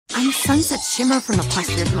I'm Sunset Shimmer from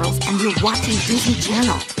Equestria Girls, and you're watching Disney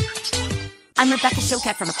Channel. I'm Rebecca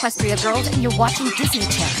Shoichet from Equestria Girls, and you're watching Disney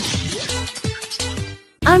Channel.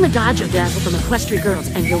 I'm Adagio Dazzle from Equestria Girls,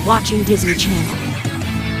 and you're watching Disney Channel.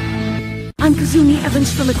 I'm Kazumi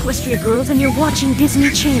Evans from Equestria Girls, and you're watching Disney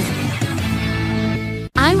Channel.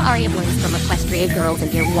 I'm Aria Blaze from Equestria Girls,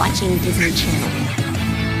 and you're watching Disney Channel.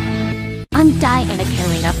 I'm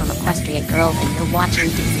Kaarina from Equestria Girls, and you're watching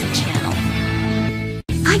Disney Channel.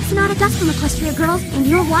 I'm Sonata Dusk from Equestria Girls, and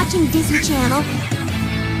you're watching Disney Channel.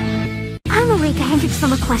 I'm Maryke Hendrikse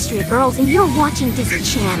from Equestria Girls, and you're watching Disney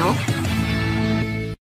Channel.